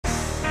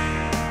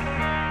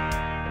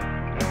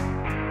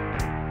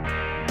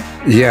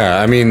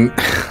Yeah, I mean,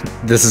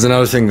 this is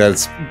another thing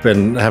that's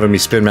been having me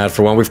spin mad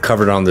for a while. We've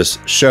covered on this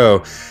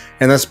show,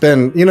 and that's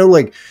been,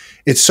 like,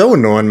 it's so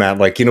annoying, Matt.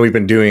 Like, we've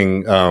been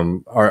doing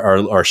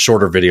our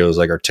shorter videos,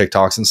 like our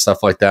TikToks and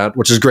stuff like that,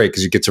 which is great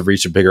because you get to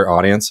reach a bigger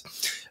audience.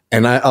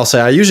 And I'll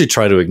say I usually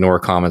try to ignore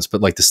comments, but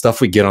like the stuff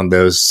we get on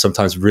those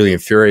sometimes really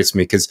infuriates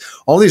me because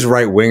all these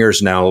right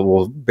wingers now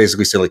will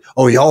basically say like,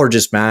 "Oh, y'all are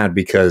just mad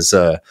because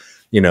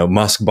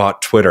Musk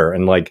bought Twitter,"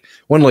 and like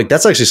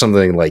that's actually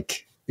something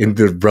like in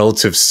the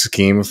relative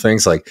scheme of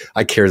things, like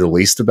I care the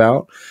least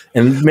about.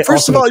 And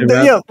first of all,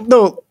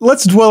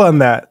 let's dwell on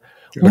that.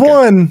 Okay.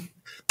 One,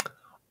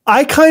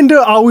 I kind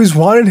of always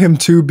wanted him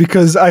to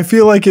because I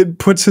feel like it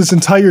puts his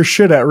entire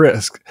shit at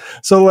risk.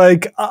 So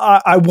like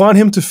I want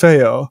him to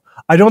fail.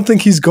 I don't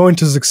think he's going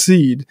to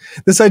succeed.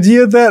 This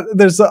idea that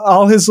there's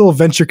all his little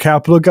venture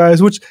capital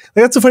guys, which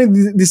like, that's so funny.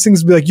 These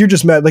things be like, you're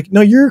just mad. Like,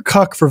 no, you're a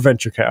cuck for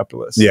venture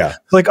capitalists. Yeah.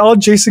 Like all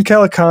Jason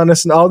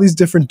Calacanis and all these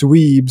different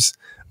dweebs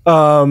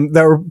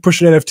that were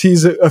pushing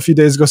NFTs a few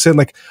days ago saying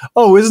like,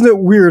 oh, isn't it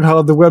weird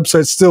how the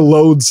website still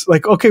loads?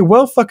 Like, okay,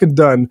 well fucking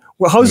done.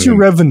 Well, how's your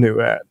revenue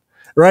at?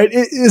 Right?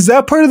 Is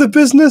that part of the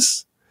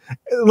business?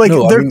 Like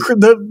no,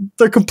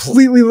 they're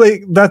completely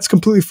like that's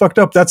completely fucked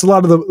up. That's a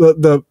lot of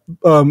the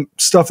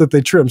stuff that they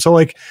trim. So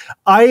like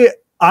I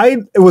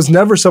was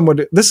never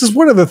someone. This is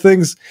one of the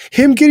things.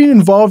 Him getting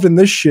involved in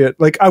this shit.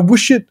 Like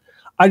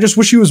I just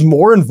wish he was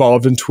more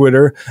involved in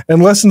Twitter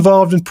and less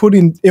involved in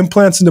putting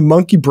implants into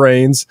monkey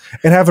brains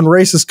and having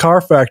racist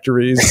car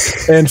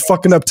factories and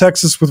fucking up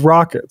Texas with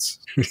rockets.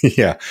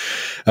 Yeah.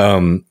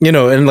 And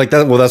like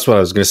that, well, that's what I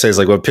was going to say is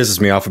like, what pisses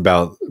me off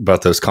about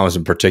those comments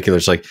in particular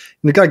is like,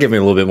 you got to give me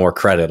a little bit more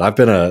credit. I've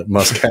been a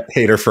Musk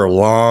hater for a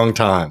long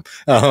time.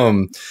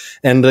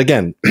 And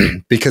again,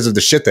 because of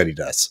the shit that he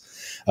does.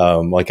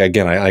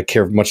 I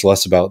care much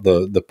less about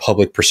the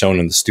public persona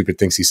and the stupid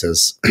things he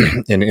says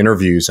in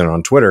interviews and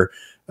on Twitter.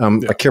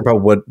 I care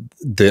about what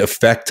the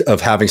effect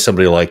of having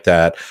somebody like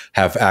that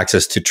have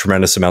access to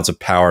tremendous amounts of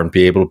power and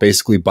be able to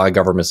basically buy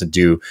governments and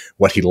do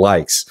what he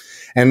likes.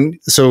 And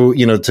so,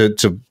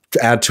 to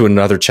add to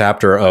another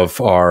chapter of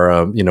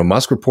our,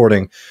 Musk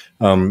reporting,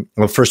 I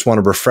first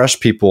want to refresh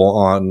people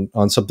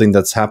on something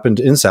that's happened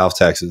in South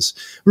Texas.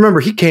 Remember,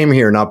 he came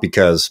here not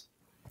because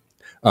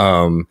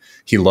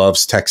he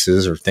loves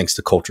Texas or thinks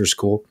the culture is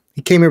cool.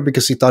 He came here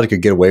because he thought he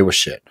could get away with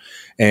shit.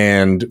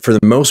 And for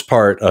the most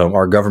part,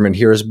 our government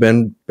here has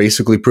been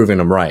basically proving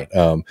him right.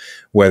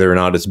 Whether or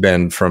not it's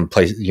been from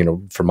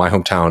from my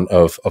hometown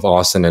of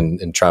Austin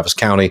and Travis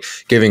County,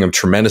 giving him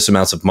tremendous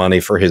amounts of money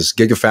for his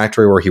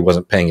gigafactory where he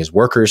wasn't paying his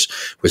workers,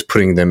 was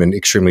putting them in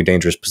extremely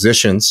dangerous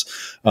positions.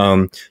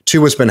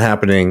 To what's been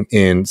happening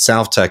in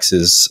South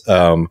Texas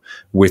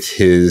with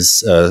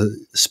his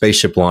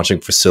spaceship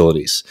launching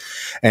facilities.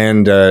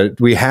 And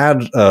we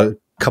had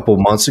couple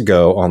months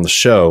ago on the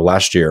show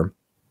last year,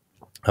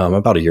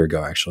 about a year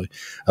ago, actually,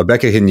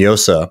 Bekah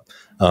Hinojosa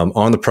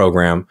on the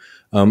program,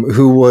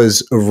 who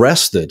was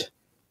arrested,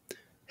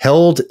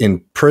 held in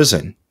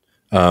prison,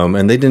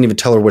 and they didn't even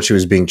tell her what she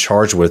was being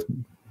charged with,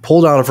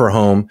 pulled out of her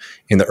home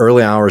in the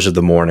early hours of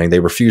the morning. They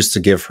refused to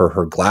give her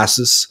her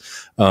glasses,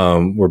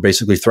 were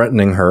basically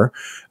threatening her,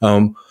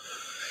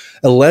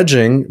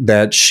 alleging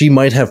that she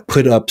might have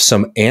put up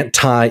some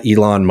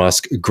anti-Elon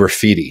Musk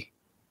graffiti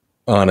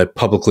on a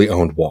publicly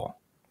owned wall.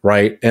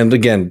 Right. And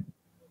again,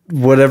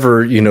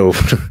 whatever, the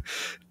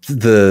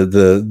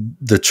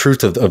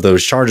truth of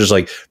those charges,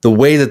 like the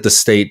way that the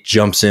state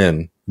jumps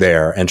in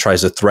there and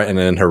tries to threaten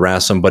and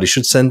harass somebody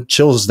should send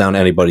chills down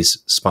anybody's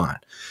spine.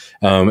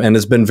 And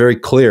it's been very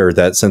clear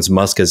that since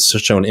Musk has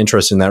shown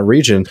interest in that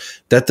region,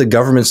 that the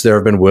governments there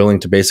have been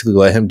willing to basically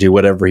let him do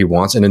whatever he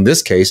wants. And in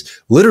this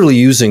case, literally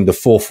using the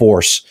full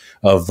force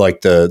of like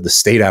the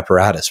state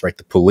apparatus, right,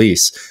 the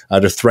police,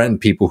 to threaten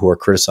people who are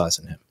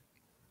criticizing him.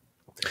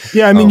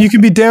 Yeah, I mean, you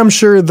can be damn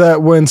sure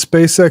that when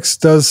SpaceX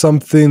does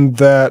something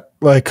that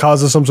like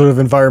causes some sort of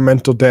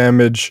environmental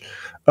damage,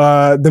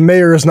 the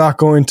mayor is not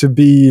going to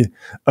be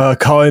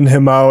calling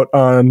him out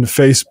on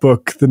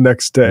Facebook the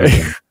next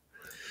day.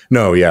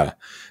 No, yeah.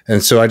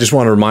 And so I just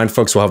want to remind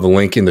folks, we'll have a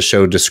link in the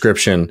show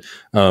description,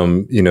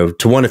 to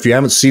one, if you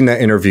haven't seen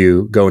that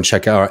interview, go and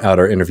check out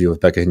our interview with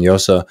Bekah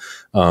Hinojosa.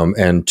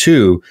 And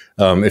two,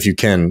 if you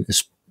can,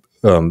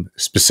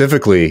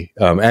 specifically,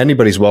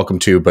 anybody's welcome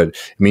to, but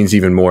it means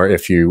even more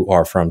if you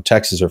are from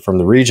Texas or from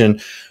the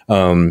region,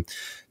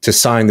 to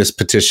sign this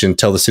petition,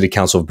 tell the City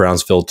Council of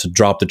Brownsville to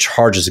drop the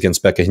charges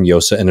against Bekah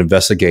Hinojosa and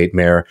investigate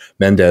Mayor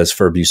Mendez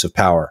for abuse of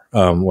power,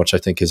 which I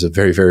think is a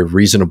very, very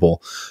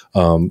reasonable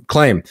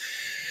claim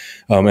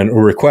and a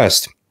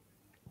request.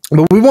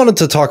 But we wanted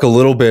to talk a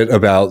little bit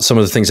about some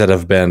of the things that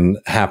have been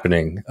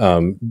happening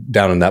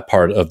down in that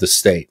part of the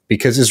state,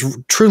 because it's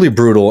truly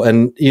brutal.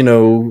 And,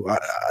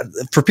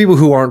 for people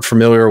who aren't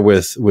familiar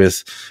with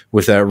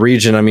that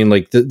region, I mean,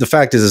 like the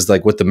fact is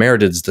like what the mayor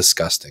did is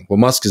disgusting. What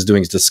Musk is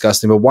doing is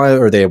disgusting. But why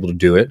are they able to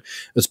do it?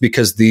 It's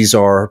because these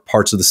are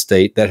parts of the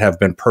state that have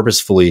been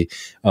purposefully,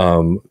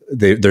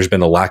 there's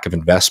been a lack of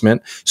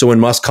investment. So when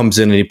Musk comes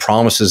in and he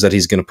promises that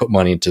he's going to put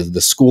money into the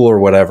school or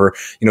whatever,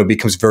 it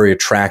becomes very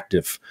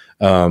attractive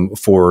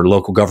for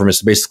local governments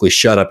to basically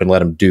shut up and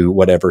let him do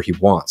whatever he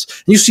wants.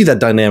 And you see that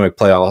dynamic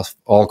play off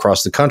all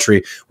across the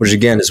country, which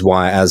again is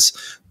why, as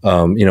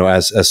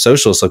as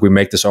socialists, like we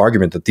make this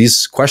argument that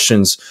these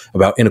questions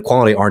about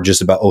inequality aren't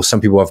just about, oh,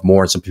 some people have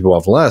more and some people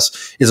have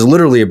less. It's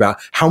literally about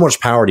how much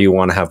power do you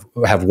want to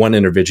have one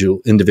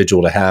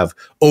individual to have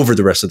over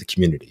the rest of the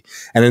community.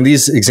 And in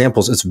these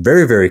examples, it's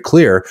very, very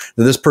clear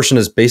that this person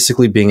is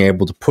basically being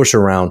able to push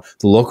around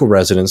the local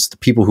residents, the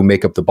people who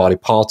make up the body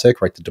politic,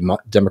 right, the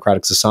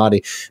democratic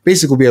society,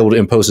 basically be able to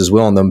impose his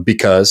will on them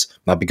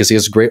not because he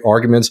has great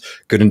arguments,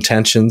 good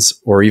intentions,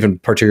 or even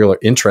particular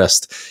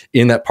interest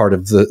in that part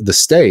of the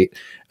state,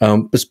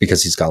 but it's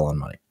because he's got a lot of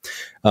money.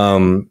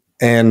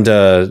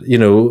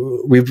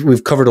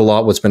 We've covered a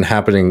lot what's been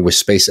happening with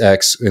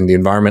SpaceX and the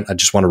environment. I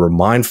just want to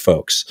remind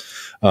folks,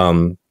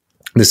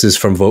 this is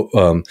from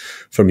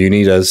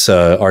UNITA's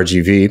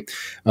RGV,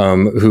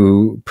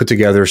 who put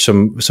together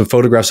some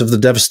photographs of the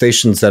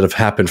devastations that have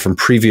happened from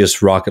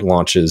previous rocket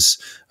launches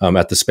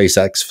at the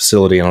SpaceX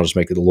facility. And I'll just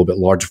make it a little bit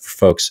larger for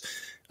folks.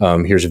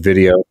 Here's a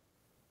video.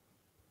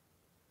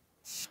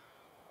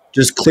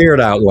 Just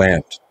cleared out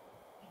land.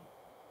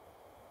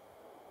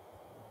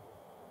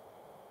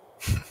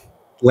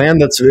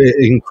 Land that's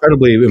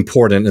incredibly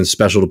important and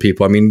special to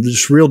people. I mean,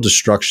 there's real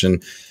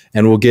destruction,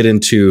 and we'll get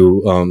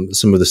into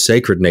some of the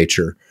sacred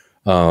nature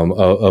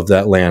of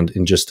that land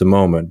in just a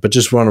moment. But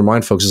just want to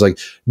remind folks, is like,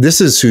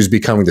 this is who's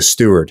becoming the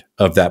steward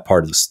of that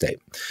part of the state.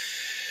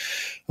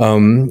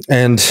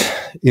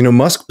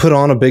 Musk put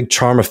on a big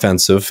charm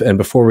offensive. And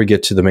before we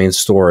get to the main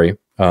story,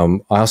 I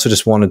also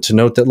just wanted to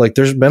note that, like,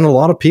 there's been a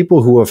lot of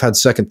people who have had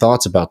second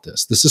thoughts about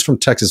this. This is from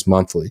Texas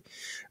Monthly,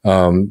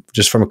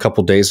 just from a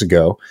couple days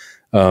ago.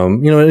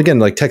 And again,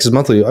 like Texas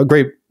Monthly, a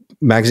great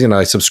magazine.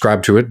 I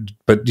subscribe to it,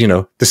 but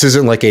this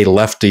isn't like a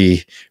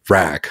lefty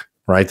rag,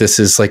 right? This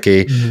is like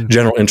a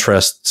general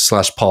interest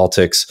 /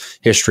 politics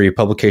history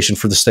publication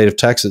for the state of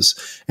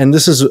Texas. And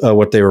this is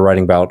what they were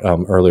writing about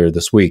earlier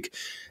this week.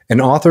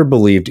 An author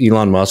believed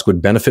Elon Musk would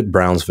benefit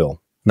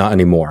Brownsville. Not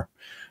anymore.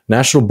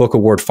 National Book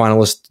Award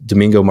finalist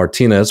Domingo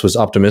Martinez was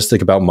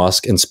optimistic about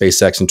Musk and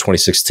SpaceX in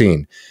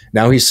 2016.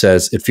 Now he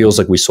says it feels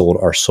like we sold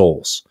our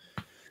souls.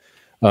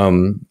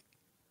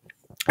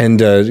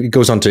 It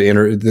goes on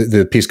to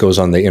the piece goes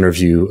on. They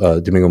interview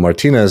Domingo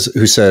Martinez,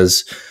 who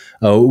says,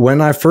 when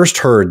I first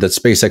heard that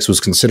SpaceX was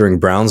considering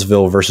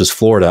Brownsville versus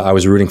Florida, I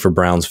was rooting for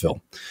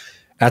Brownsville.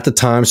 At the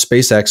time,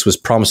 SpaceX was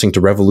promising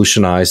to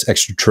revolutionize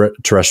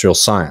extraterrestrial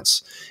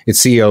science. Its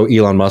CEO,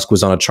 Elon Musk,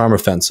 was on a charm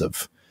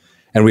offensive,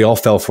 and we all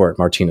fell for it,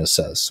 Martinez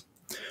says.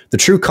 The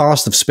true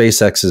cost of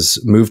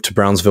SpaceX's move to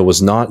Brownsville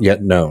was not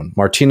yet known.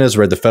 Martinez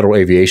read the Federal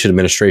Aviation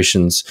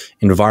Administration's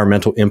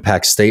environmental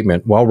impact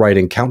statement while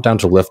writing Countdown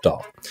to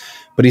Liftoff.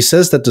 But he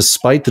says that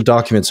despite the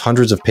document's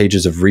hundreds of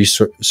pages of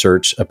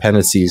research,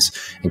 appendices,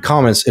 and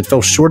comments, it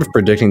fell short of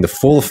predicting the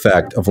full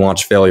effect of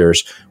launch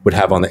failures would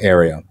have on the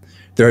area.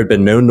 There had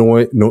been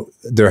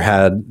there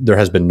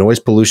has been noise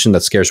pollution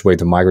that scares away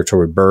the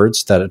migratory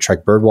birds that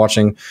attract bird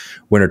watching,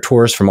 winter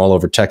tourists from all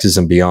over Texas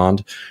and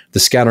beyond, the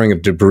scattering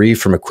of debris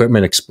from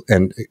equipment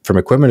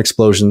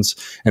explosions,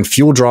 and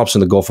fuel drops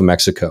in the Gulf of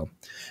Mexico.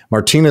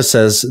 Martinez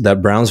says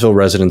that Brownsville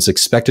residents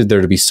expected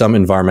there to be some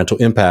environmental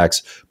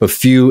impacts, but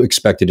few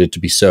expected it to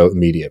be so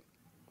immediate.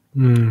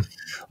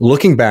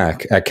 Looking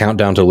back at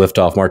Countdown to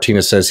Liftoff,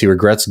 Martinez says he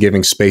regrets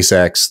giving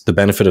SpaceX the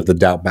benefit of the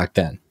doubt back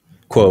then.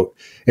 Quote,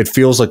 it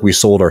feels like we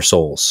sold our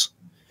souls.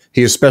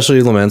 He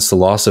especially laments the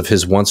loss of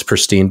his once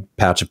pristine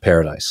patch of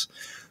paradise.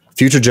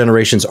 Future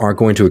generations aren't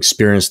going to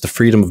experience the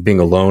freedom of being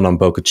alone on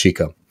Boca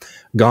Chica.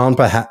 Gone,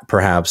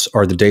 perhaps,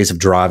 are the days of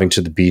driving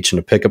to the beach in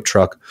a pickup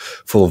truck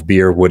full of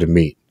beer, wood, and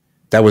meat.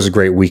 That was a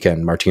great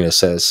weekend, Martinez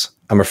says.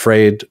 I'm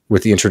afraid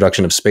with the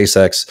introduction of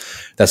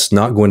SpaceX, that's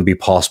not going to be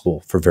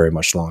possible for very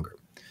much longer.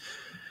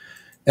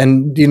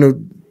 And,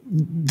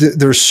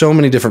 there's so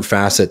many different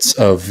facets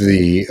of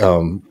the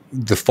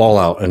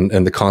fallout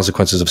and the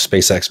consequences of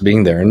SpaceX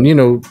being there.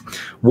 And,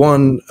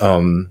 one,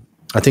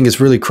 I think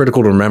it's really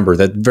critical to remember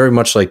that very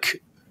much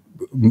like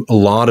a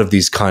lot of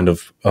these kind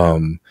of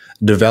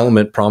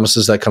development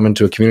promises that come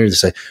into a community to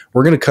say,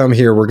 we're going to come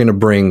here, we're going to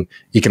bring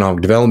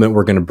economic development,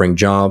 we're going to bring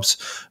jobs,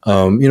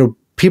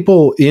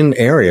 people in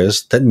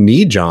areas that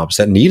need jobs,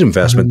 that need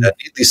investment, that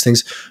need these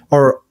things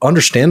are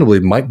understandably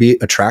might be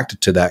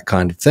attracted to that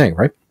kind of thing,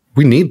 right?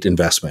 We need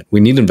investment.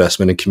 We need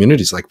investment in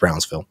communities like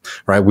Brownsville,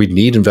 right? We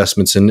need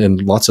investments in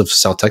lots of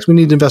South Texas. We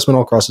need investment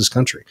all across this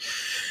country.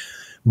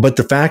 But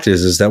the fact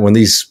is that when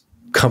these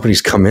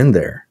companies come in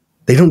there,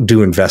 they don't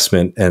do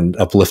investment and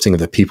uplifting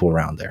of the people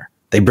around there.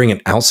 They bring in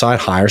outside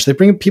hires. They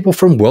bring in people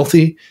from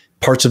wealthy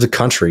parts of the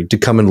country to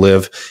come and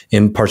live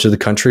in parts of the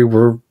country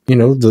where,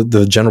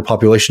 the general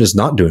population is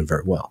not doing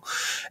very well.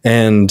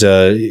 And,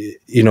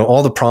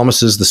 all the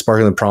promises, the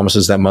sparkling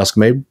promises that Musk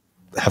made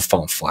have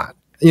fallen flat.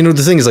 You know,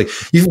 the thing is, like,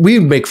 we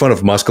make fun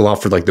of Musk a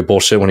lot for like the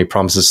bullshit when he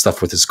promises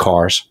stuff with his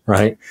cars,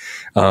 right?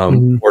 Or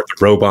the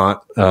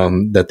robot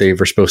that they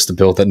were supposed to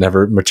build that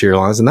never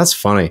materialized, and that's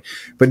funny.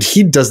 But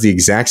he does the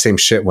exact same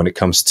shit when it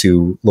comes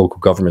to local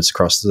governments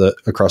across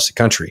the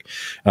country,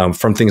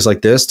 from things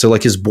like this to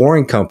like his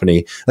boring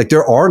company. Like,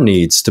 there are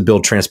needs to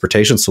build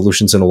transportation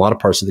solutions in a lot of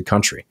parts of the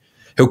country.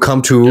 He'll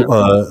come to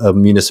a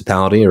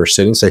municipality or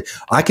city and say,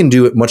 "I can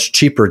do it much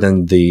cheaper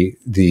than the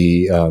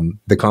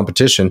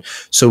competition.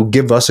 So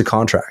give us a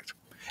contract."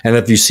 And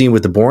if you've seen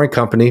with the boring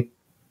company,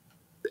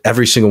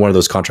 every single one of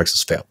those contracts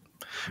has failed.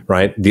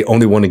 Right? The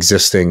only one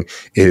existing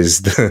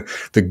is the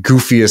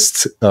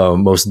goofiest,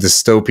 most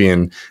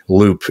dystopian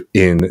loop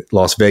in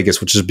Las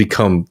Vegas, which has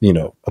become, you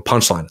know, a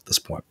punchline at this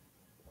point.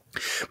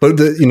 But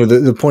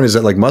the point is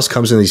that, like, Musk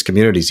comes in these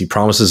communities, he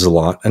promises a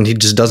lot, and he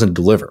just doesn't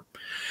deliver.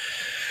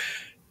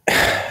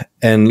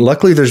 And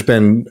luckily, there's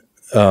been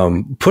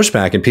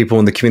pushback, and people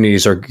in the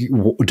communities are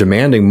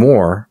demanding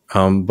more.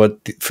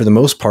 But for the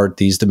most part,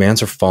 these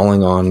demands are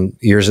falling on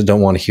ears that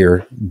don't want to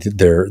hear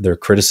their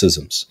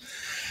criticisms.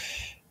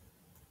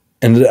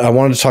 And I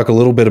wanted to talk a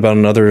little bit about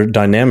another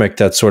dynamic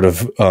that's sort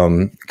of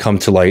come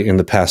to light in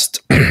the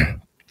past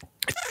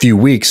few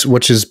weeks,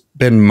 which has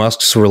been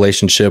Musk's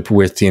relationship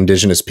with the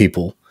indigenous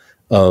people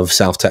of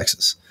South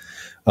Texas.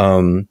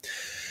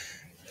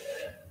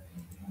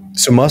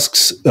 So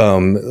Musk's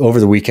over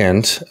the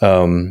weekend,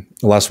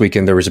 last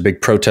weekend, there was a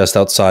big protest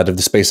outside of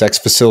the SpaceX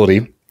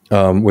facility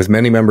with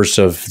many members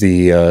of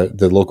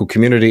the local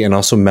community and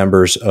also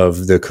members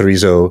of the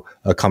Carrizo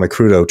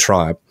Comecrudo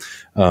tribe,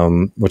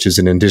 which is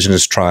an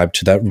indigenous tribe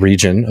to that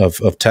region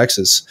of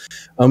Texas,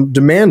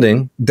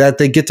 demanding that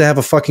they get to have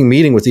a fucking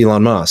meeting with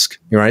Elon Musk.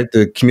 Right,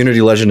 the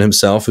community legend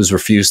himself has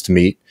refused to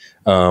meet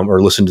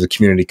or listen to the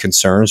community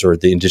concerns or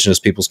the indigenous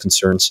people's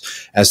concerns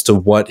as to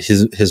what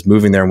his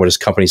moving there and what his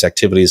company's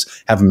activities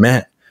have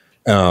meant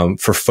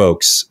for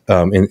folks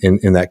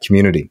in that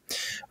community.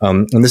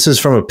 And this is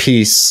from a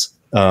piece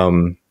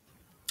in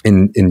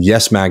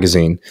Yes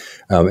Magazine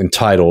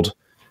entitled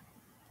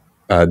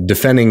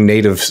 "Defending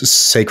Native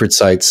Sacred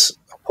Sites."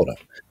 Hold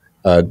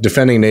on.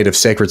 Defending Native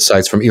Sacred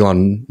Sites from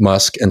Elon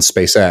Musk and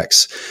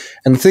SpaceX.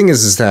 And the thing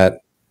is that,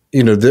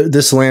 you know,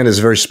 this land is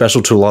very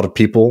special to a lot of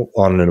people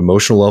on an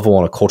emotional level,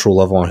 on a cultural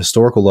level, on a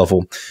historical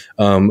level.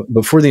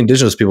 But for the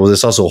indigenous people,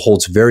 this also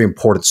holds very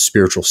important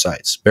spiritual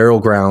sites, burial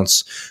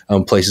grounds,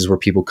 places where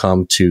people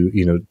come to,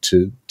 you know,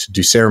 to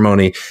do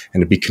ceremony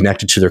and to be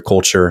connected to their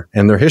culture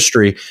and their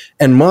history.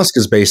 And Musk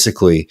is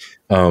basically,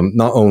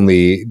 not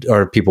only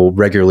are people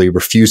regularly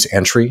refuse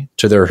entry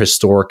to their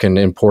historic and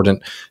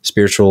important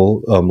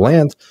spiritual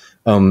land,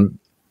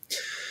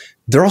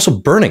 they're also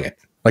burning it.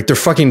 Like, they're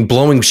fucking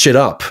blowing shit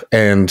up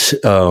and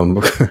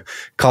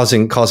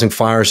causing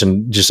fires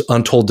and just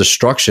untold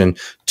destruction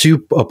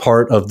to a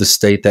part of the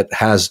state that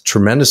has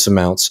tremendous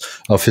amounts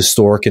of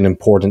historic and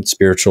important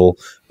spiritual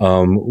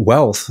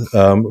wealth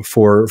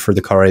for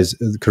the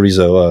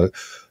Carrizo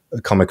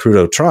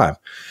Comecrudo tribe.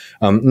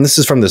 And this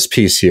is from this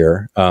piece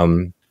here.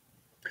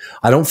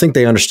 I don't think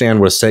they understand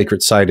what a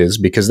sacred site is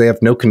because they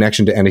have no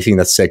connection to anything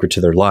that's sacred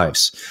to their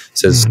lives,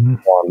 says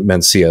Juan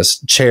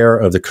Mencias, chair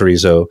of the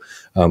Carrizo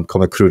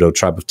Comecrudo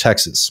tribe of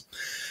Texas.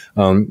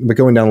 But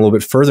going down a little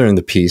bit further in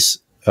the piece,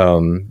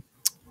 it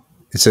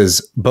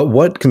says, but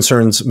what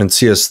concerns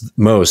Mencias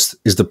most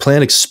is the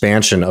planned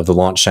expansion of the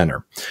launch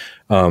center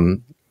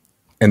and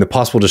the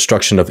possible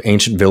destruction of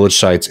ancient village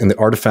sites and the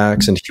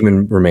artifacts and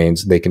human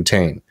remains they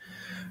contain.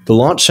 The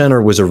launch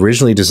center was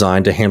originally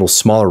designed to handle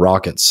smaller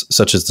rockets,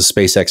 such as the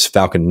SpaceX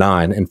Falcon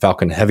 9 and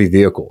Falcon Heavy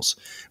vehicles,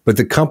 but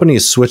the company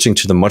is switching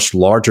to the much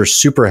larger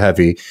Super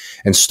Heavy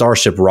and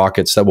Starship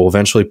rockets that will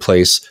eventually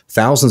place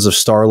thousands of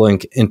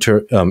Starlink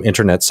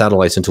internet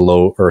satellites into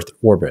low Earth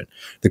orbit.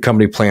 The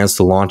company plans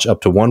to launch up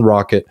to one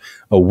rocket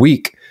a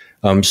week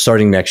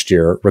starting next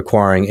year,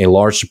 requiring a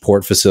large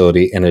support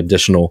facility and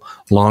additional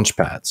launch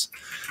pads.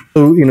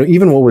 So, you know,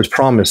 even what was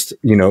promised,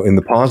 you know, in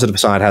the positive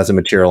side hasn't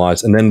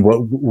materialized. And then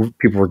what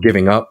people were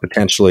giving up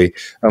potentially,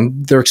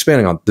 they're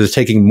expanding on. They're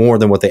taking more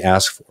than what they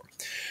asked for.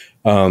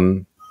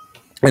 And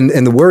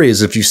the worry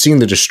is, if you've seen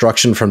the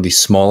destruction from these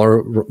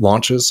smaller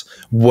launches,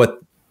 what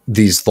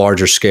these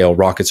larger scale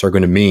rockets are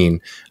going to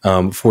mean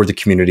for the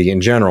community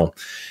in general.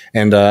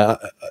 And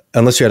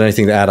unless you had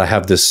anything to add, I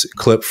have this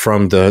clip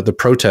from the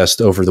protest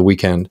over the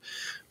weekend.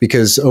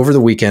 Because over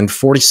the weekend,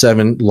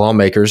 47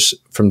 lawmakers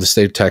from the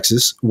state of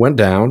Texas went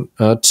down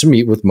to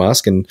meet with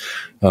Musk and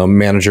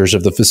managers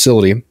of the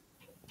facility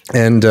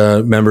and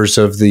members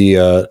of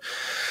the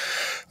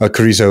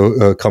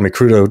Carrizo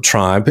Comecrudo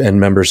tribe and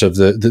members of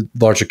the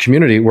larger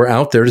community were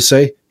out there to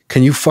say,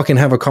 can you fucking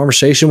have a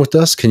conversation with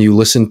us? Can you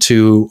listen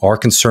to our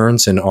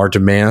concerns and our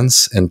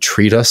demands and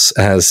treat us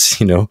as,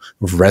 you know,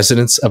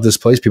 residents of this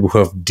place, people who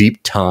have deep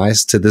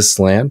ties to this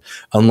land,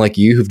 unlike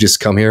you who've just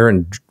come here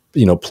and,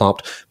 you know,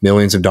 plopped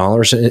millions of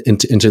dollars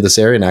into this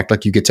area and act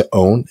like you get to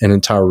own an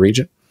entire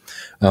region.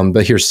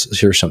 But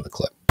here's some of the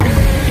clip.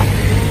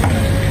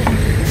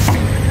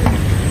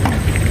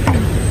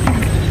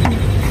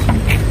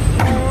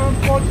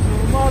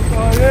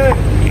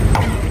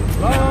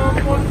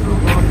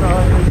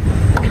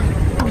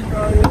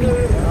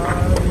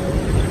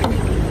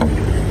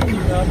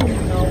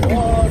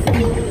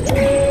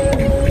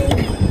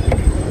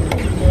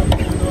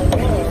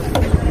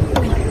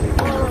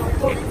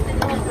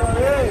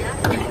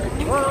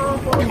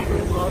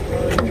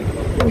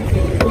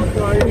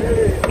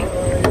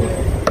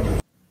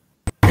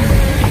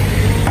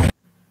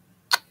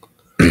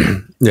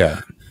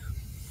 Yeah.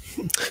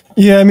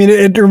 Yeah, I mean,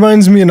 it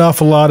reminds me an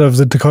awful lot of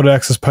the Dakota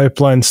Access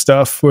Pipeline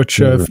stuff,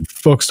 which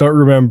folks don't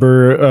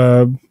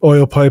remember.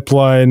 Oil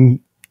pipeline,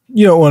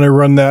 you don't want to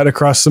run that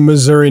across the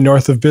Missouri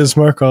north of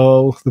Bismarck.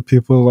 All the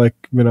people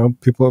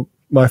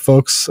my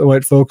folks,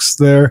 white folks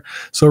there.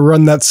 So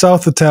run that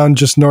south of town,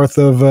 just north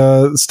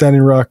of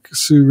Standing Rock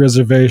Sioux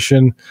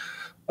Reservation.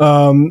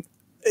 I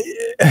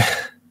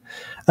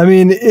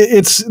mean,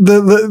 it's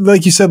the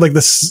like you said, like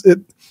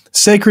the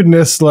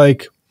sacredness,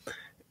 like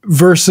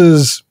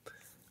versus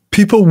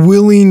people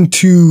willing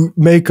to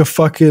make a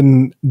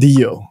fucking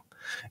deal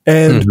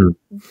and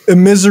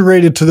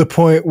immiserated to the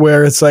point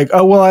where it's like,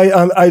 oh, well, I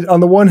on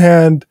the one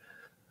hand,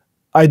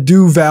 I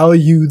do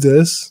value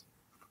the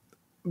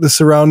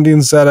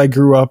surroundings that I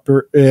grew up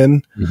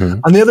in.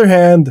 On the other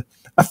hand,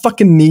 I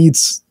fucking need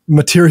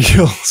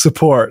material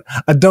support.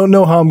 I don't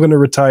know how I'm going to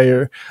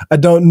retire. I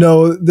don't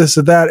know this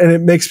or that. And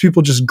it makes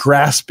people just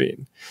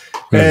grasping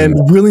and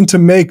willing to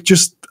make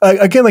just,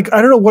 again, like,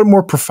 I don't know what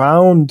more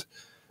profound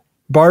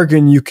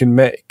bargain you can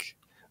make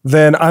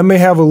then I may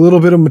have a little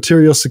bit of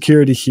material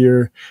security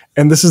here,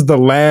 and this is the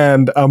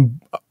land I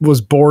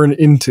was born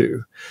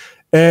into.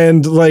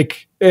 And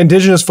like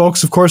indigenous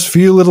folks, of course,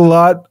 feel it a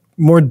lot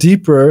more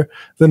deeper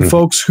than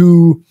folks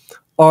who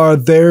are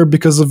there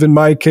because of, in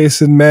my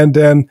case, in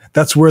Mandan,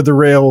 that's where the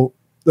rail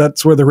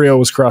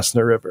was crossing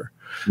the river.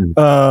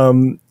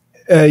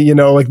 You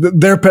know, like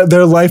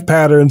their life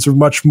patterns are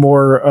much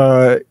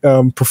more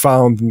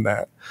profound than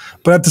that.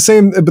 But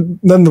but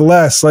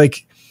nonetheless,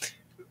 like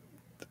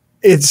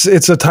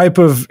it's a type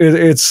of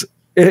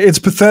it's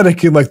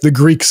pathetic in like the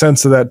Greek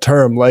sense of that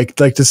term. Like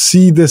to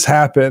see this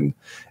happen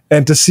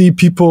and to see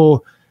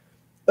people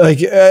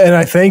like, and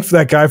I thank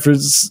that guy for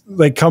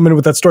like coming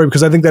with that story,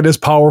 because I think that is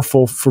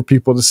powerful for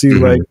people to see.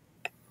 Like,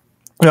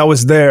 I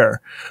was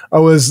there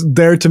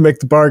to make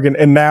the bargain,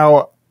 and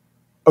now,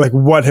 like,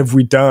 what have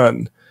we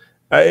done?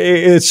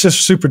 It's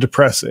just super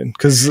depressing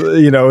because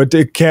you know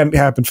it can't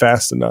happen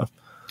fast enough.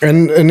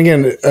 And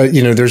again,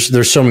 you know,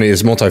 there's so many.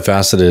 It's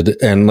multifaceted,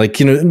 and like,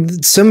 you know,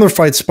 similar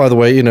fights. By the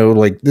way, you know,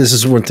 like this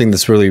is one thing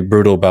that's really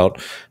brutal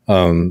about,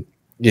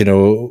 you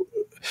know,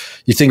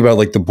 you think about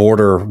like the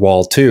border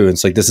wall too.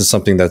 It's like this is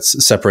something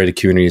that's separated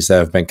communities that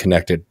have been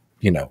connected,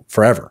 you know,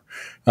 forever.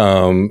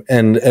 And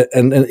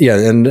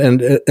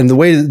the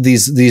way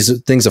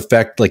these things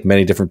affect like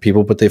many different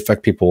people, but they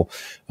affect people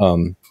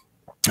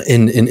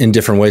in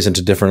different ways and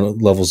to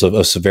different levels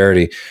of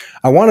severity.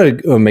 I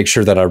want to make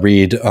sure that I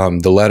read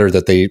the letter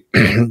that they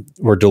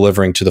were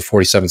delivering to the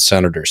 47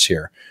 senators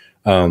here,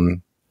 to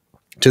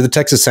the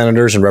Texas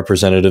senators and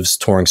representatives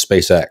touring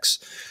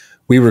SpaceX.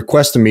 We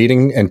request a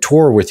meeting and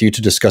tour with you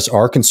to discuss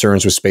our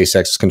concerns with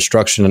SpaceX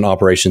construction and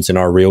operations in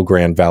our Rio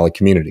Grande Valley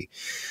community.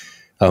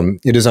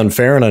 It is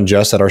unfair and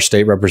unjust that our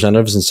state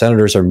representatives and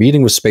senators are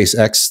meeting with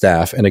SpaceX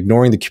staff and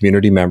ignoring the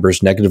community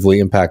members negatively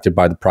impacted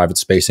by the private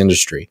space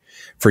industry.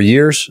 For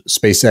years,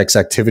 SpaceX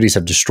activities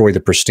have destroyed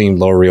the pristine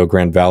Lower Rio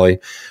Grande Valley,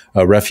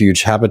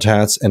 refuge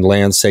habitats, and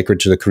lands sacred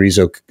to the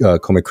Carrizo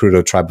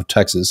Comecrudo tribe of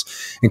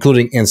Texas,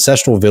 including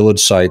ancestral village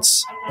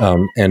sites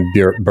and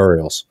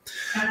burials.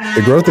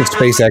 The growth of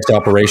SpaceX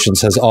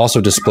operations has also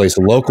displaced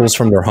locals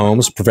from their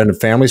homes, prevented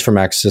families from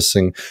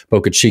accessing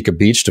Boca Chica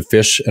Beach to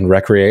fish and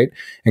recreate,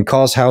 and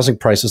caused housing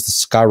prices to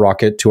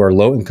skyrocket to our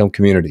low-income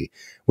community.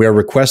 We are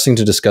requesting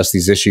to discuss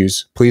these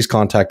issues. Please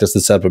contact us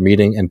to set up a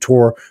meeting and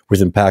tour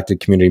with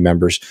impacted community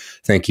members.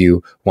 Thank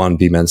you, Juan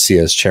B.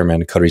 Mencias,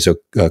 Chairman, Carrizo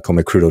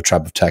Comecrudo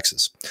Tribe of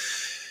Texas.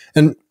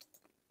 And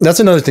that's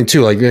another thing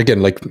too. Like,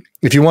 again, like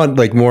if you want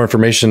like more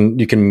information,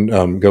 you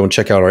can go and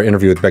check out our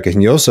interview with Bekah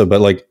Hinojosa.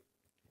 But like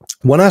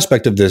one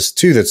aspect of this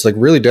too that's like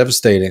really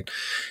devastating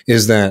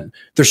is that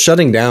they're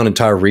shutting down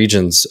entire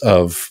regions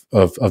of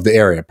the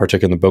area,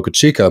 particularly in Boca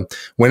Chica,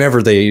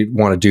 whenever they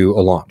want to do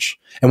a launch.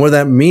 And what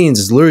that means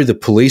is literally the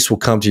police will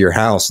come to your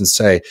house and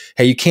say,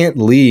 hey, you can't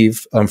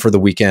leave for the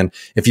weekend.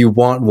 If you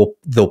want,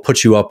 they'll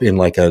put you up in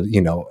like a,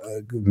 you know,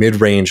 a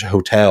mid-range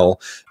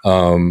hotel,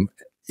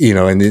 you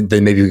know, and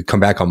then maybe you come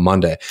back on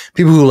Monday.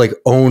 People who like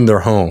own their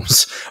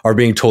homes are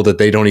being told that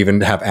they don't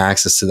even have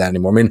access to that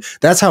anymore. I mean,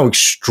 that's how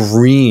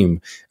extreme,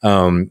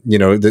 you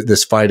know,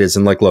 this fight is.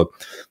 And like,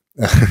 look,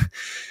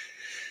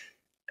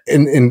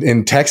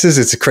 in Texas,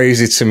 it's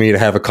crazy to me to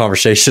have a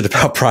conversation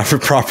about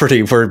private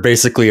property where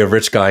basically a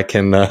rich guy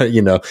can,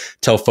 you know,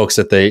 tell folks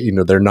that they, you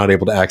know, they're not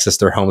able to access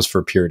their homes for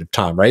a period of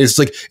time, right? It's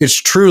like, it's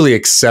truly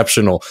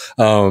exceptional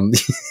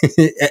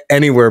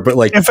anywhere, but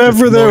like, if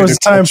ever there was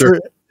time for...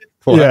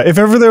 Yeah, if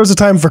ever there was a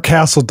time for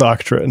castle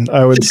doctrine,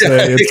 I would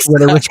say it's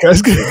when a rich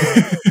guy's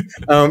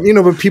you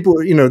know, but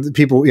people, you know,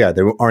 yeah,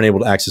 they aren't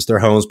able to access their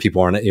homes.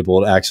 People aren't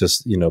able to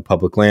access, you know,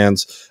 public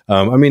lands.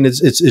 I mean,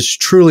 it's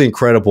truly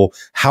incredible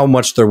how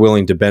much they're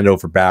willing to bend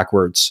over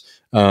backwards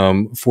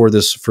for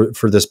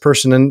this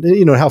person, and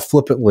you know how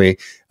flippantly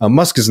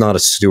Musk is not a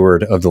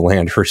steward of the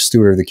land or a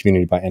steward of the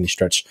community by any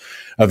stretch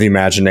of the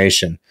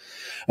imagination.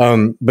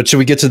 But should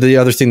we get to the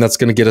other thing that's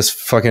going to get us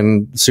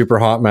fucking super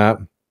hot, Matt?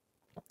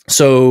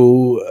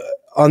 So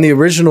on the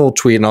original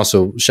tweet, and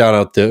also shout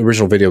out, the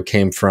original video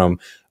came from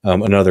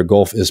another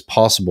Gulf is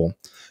Possible.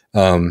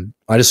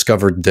 I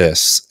discovered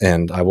this,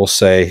 and I will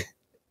say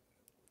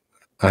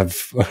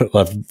I've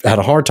had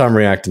a hard time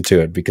reacting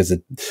to it because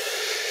it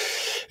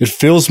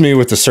fills me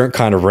with a certain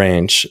kind of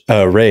rage.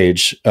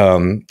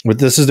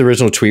 This is the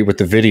original tweet with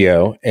the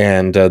video,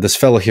 and this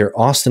fellow here,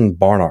 Austin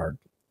Barnard,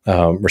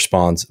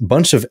 responds,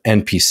 bunch of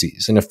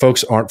NPCs. And if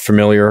folks aren't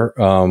familiar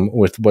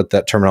with what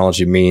that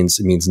terminology means,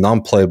 it means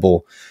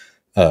non-playable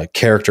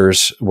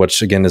characters,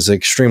 which again is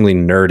extremely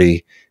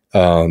nerdy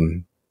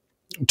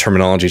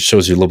terminology. It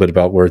shows you a little bit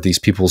about where these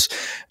people's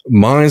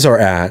minds are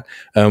at.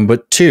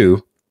 But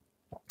two,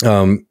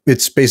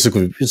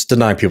 it's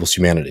denying people's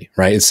humanity,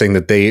 right? It's saying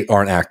that they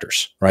aren't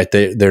actors, right?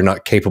 They're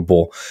not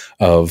capable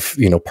of,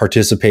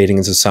 participating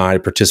in society,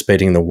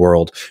 participating in the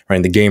world, right?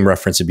 And the game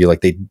reference would be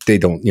like, they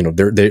don't,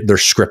 they're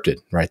scripted,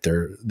 right?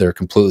 They're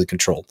completely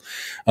controlled.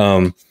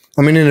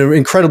 I mean, an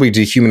incredibly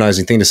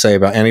dehumanizing thing to say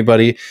about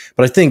anybody,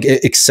 but I think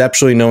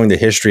exceptionally knowing the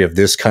history of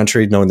this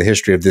country, knowing the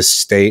history of this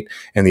state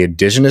and the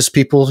indigenous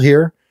people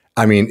here,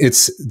 I mean,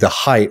 it's the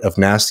height of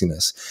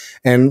nastiness.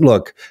 And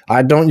look,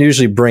 I don't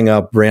usually bring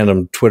up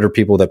random Twitter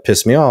people that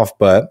piss me off,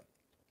 but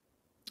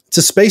it's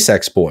a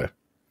SpaceX boy,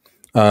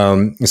 a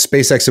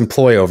SpaceX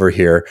employee over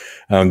here.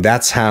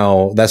 That's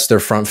their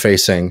front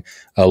facing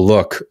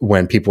look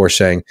when people are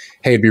saying,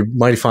 hey, it'd be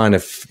mighty fine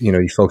if,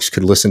 you folks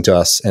could listen to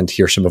us and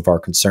hear some of our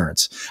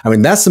concerns. I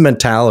mean, that's the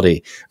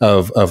mentality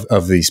of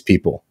these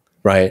people,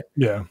 right?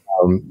 Yeah.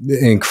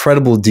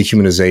 Incredible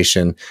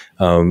dehumanization,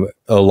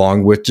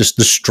 along with just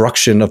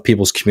destruction of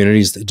people's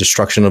communities, the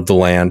destruction of the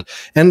land,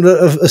 and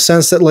a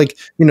sense that, like,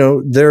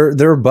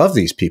 they're above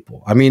these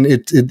people. I mean,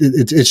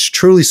 it's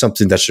truly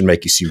something that should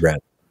make you see red.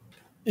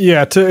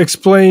 Yeah, to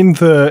explain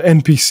the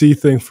NPC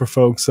thing for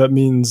folks, that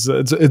means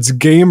it's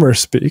gamer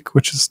speak,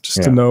 which is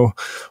just to know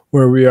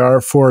where we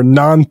are for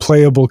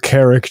non-playable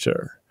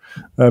character.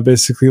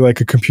 Basically like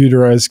a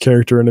computerized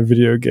character in a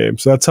video game.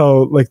 So that's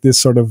how, like, this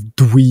sort of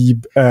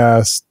dweeb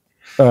ass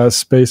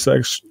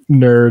SpaceX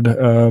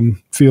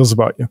nerd feels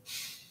about you.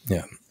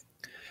 Yeah.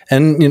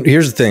 And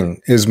here's the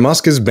thing, is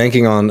Musk is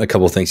banking on a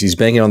couple of things. He's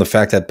banking on the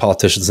fact that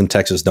politicians in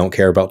Texas don't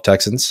care about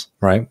Texans,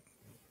 right?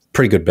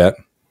 Pretty good bet,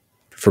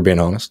 for being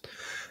honest.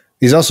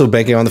 He's also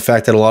banking on the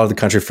fact that a lot of the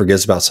country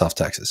forgets about South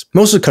Texas.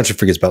 Most of the country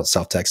forgets about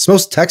South Texas.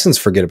 Most Texans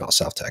forget about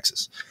South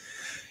Texas.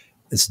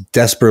 It's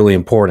desperately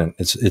important.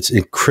 It's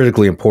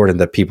critically important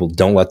that people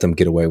don't let them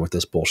get away with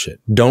this bullshit.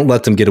 Don't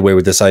let them get away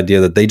with this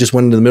idea that they just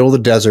went into the middle of the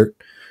desert,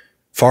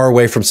 far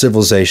away from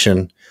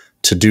civilization,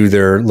 to do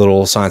their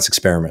little science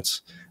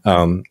experiments.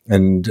 That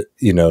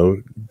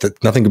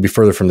nothing could be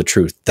further from the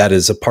truth. That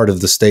is a part of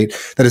the state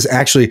that is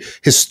actually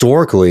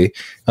historically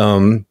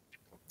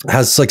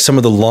has like some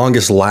of the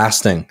longest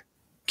lasting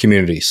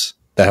communities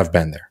that have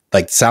been there.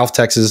 Like South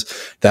Texas,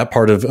 that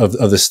part of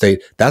the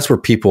state, that's where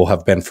people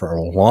have been for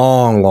a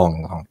long,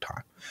 long, long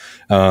time.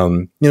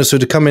 So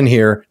to come in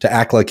here to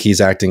act like he's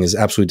acting is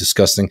absolutely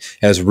disgusting.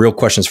 It has real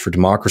questions for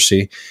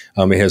democracy.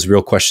 It has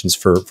real questions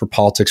for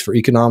politics, for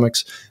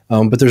economics.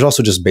 But there's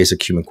also just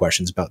basic human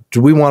questions about,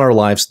 do we want our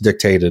lives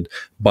dictated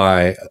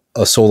by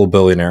a solo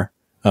billionaire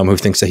who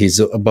thinks that he's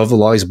above the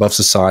law, he's above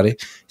society,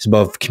 he's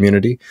above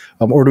community?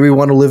 Or do we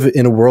want to live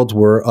in a world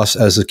where us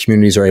as the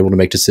communities are able to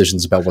make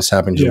decisions about what's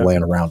happening to the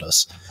land around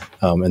us?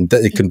 And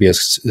it couldn't be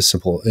as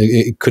simple.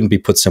 It couldn't be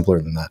put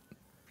simpler than that.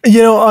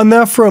 On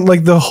that front,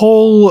 like the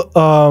whole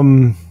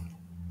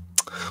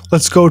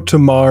let's go to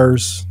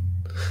Mars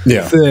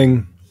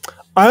thing,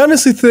 I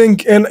honestly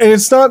think, and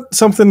it's not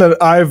something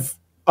that I've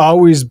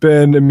always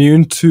been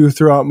immune to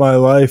throughout my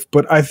life,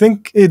 but I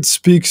think it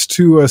speaks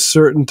to a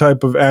certain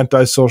type of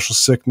antisocial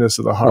sickness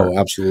of the heart. Oh,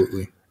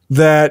 absolutely.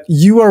 That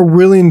you are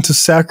willing to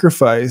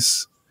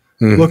sacrifice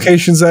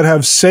locations that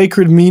have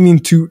sacred meaning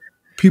to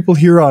people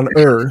here on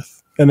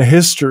Earth and a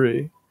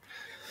history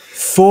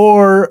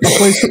for a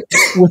place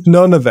with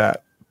none of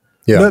that.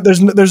 Yeah.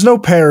 There's no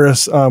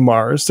Paris on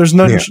Mars. There's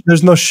no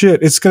shit.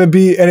 It's going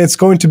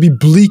to be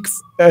bleak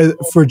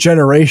for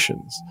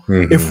generations.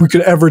 If we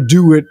could ever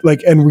do it,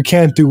 and we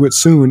can't do it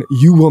soon,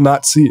 you will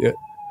not see it.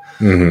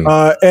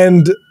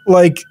 And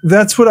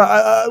that's what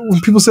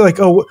when people say I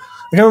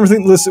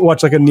remember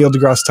watch like a Neil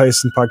deGrasse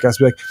Tyson podcast,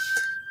 be like,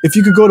 if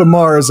you could go to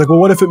Mars, well,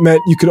 what if it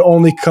meant you could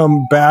only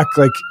come back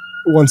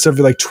once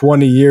every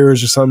 20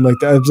 years or something like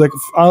that? I was like,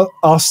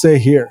 I'll stay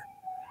here.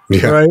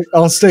 Yeah. Right,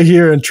 I'll stay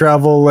here and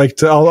travel.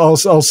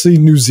 I'll see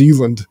New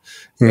Zealand,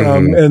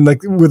 and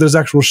where there's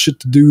actual shit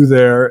to do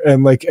there,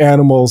 and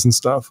animals and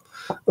stuff.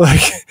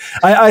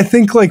 I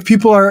think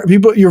people.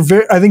 You're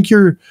very. I think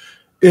you're.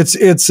 It's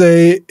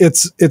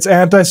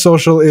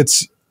antisocial.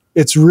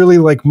 It's really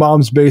like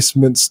Mom's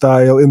Basement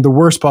style in the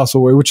worst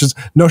possible way, which is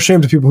no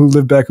shame to people who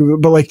live back.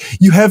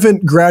 But you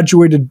haven't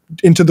graduated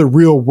into the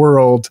real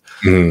world.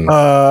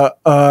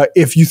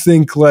 If you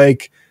think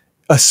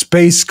a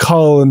space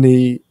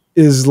colony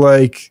is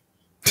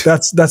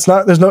that's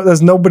not,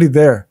 there's nobody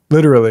there,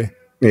 literally.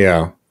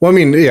 Yeah. Well, I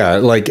mean, yeah,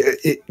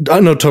 I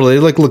know totally.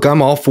 Look,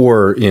 I'm all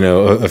for,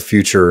 a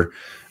future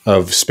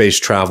of space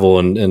travel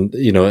and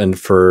you know, and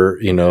for,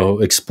 you know,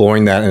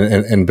 exploring that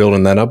and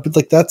building that up. But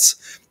like,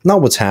 that's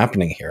not what's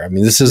happening here. I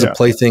mean, this is a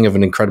plaything of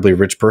an incredibly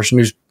rich person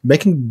who's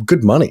making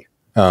good money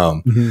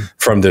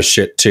from this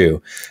shit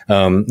too.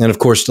 And of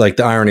course, like,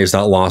 the irony is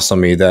not lost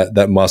on me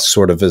that Musk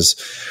sort of has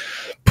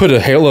put a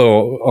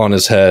halo on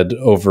his head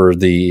over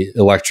the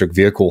electric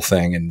vehicle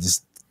thing and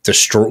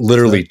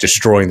literally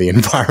destroying the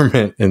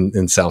environment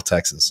in South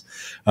Texas.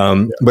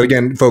 But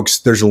again, folks,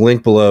 there's a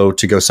link below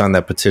to go sign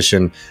that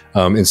petition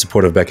in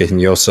support of Bekah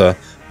Hinojosa.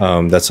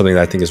 That's something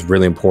that I think is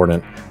really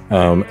important.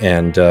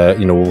 And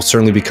you know, we'll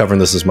certainly be covering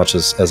this as much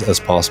as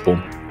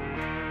possible.